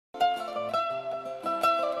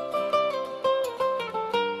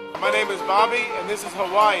my name is Bobby, and this is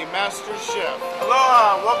Hawaii Master Chef.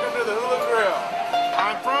 Aloha, welcome to the Hula Grill.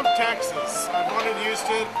 I'm from Texas. I'm born in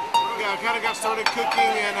Houston. I kind of got started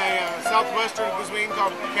cooking in a southwestern cuisine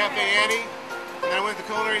called Cafe Annie. And I went to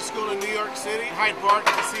culinary school in New York City, Hyde Park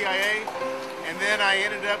at the CIA. And then I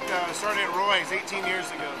ended up starting at Roy's 18 years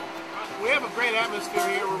ago. We have a great atmosphere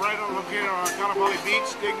here. We're right located on Kaanapali Beach,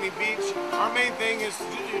 Dignity Beach. Our main thing is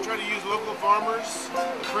to try to use local farmers,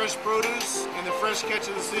 the fresh produce, and the fresh catch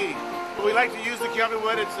of the sea. We like to use the kiawe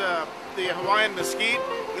wood. It's the Hawaiian mesquite.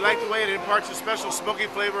 We like the way it imparts a special smoky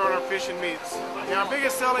flavor on our fish and meats. And our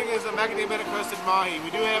biggest selling is the macadamia crusted mahi.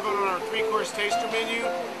 We do have it on our 3-course taster menu,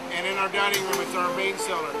 and in our dining room it's our main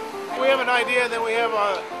seller. We have an idea, and then we have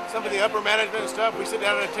some of the upper management and stuff. We sit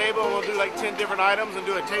down at a table and we'll do like 10 different items and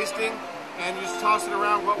do a tasting and just toss it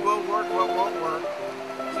around what will work, what won't work.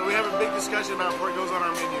 So we have a big discussion about before it goes on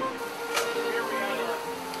our menu. Here we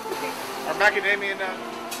have our macadamia nut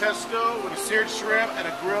pesto with seared shrimp and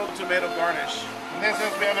a grilled tomato garnish. And then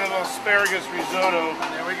since we have a little asparagus risotto,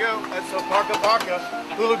 there we go. That's a paka paka,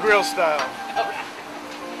 Hula Grill style.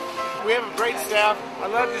 We have a great staff. I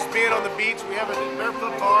love just being on the beach. We have a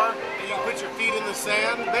barefoot bar, and you can put your feet in the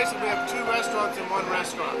sand. Basically, we have 2 restaurants in 1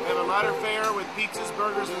 restaurant. We have a lighter fare with pizzas,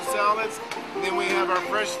 burgers, and salads. And then we have our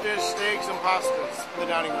fresh fish, steaks, and pastas in the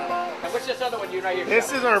dining room. And what's this other one you know you're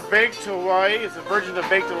This is our baked Hawaii. It's a version of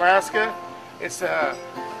baked Alaska. It's a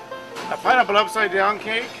pineapple upside down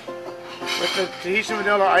cake with the Tahitian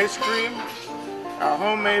vanilla ice cream, a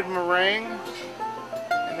homemade meringue,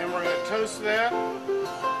 and then we're going to toast that.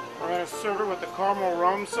 We're going to serve it with the caramel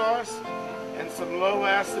rum sauce and some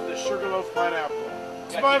low-acid the sugarloaf pineapple.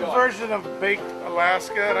 It's my version of baked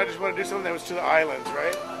Alaska, and I just want to do something that was to the islands,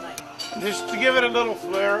 right? Just to give it a little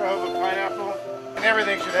flair of a pineapple, and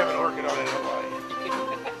everything should have an orchid on it in Hawaii.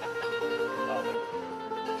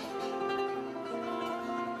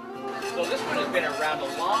 So this one has been around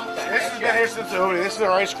a long time. This has been here since the opening. This is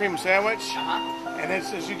our ice cream sandwich, and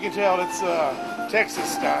it's, as you can tell, it's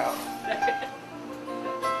Texas style.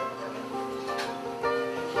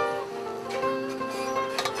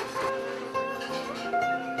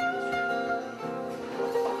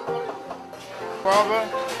 Guava,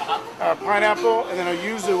 pineapple, and then a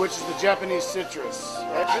yuzu, which is the Japanese citrus.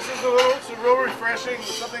 Right? This is it's real refreshing.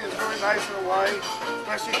 It's something that's really nice in Hawaii,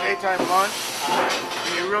 especially daytime lunch.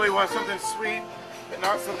 And you really want something sweet, but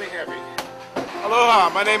not something heavy. Aloha,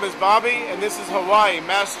 my name is Bobby, and this is Hawaii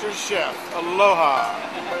Master Chef. Aloha.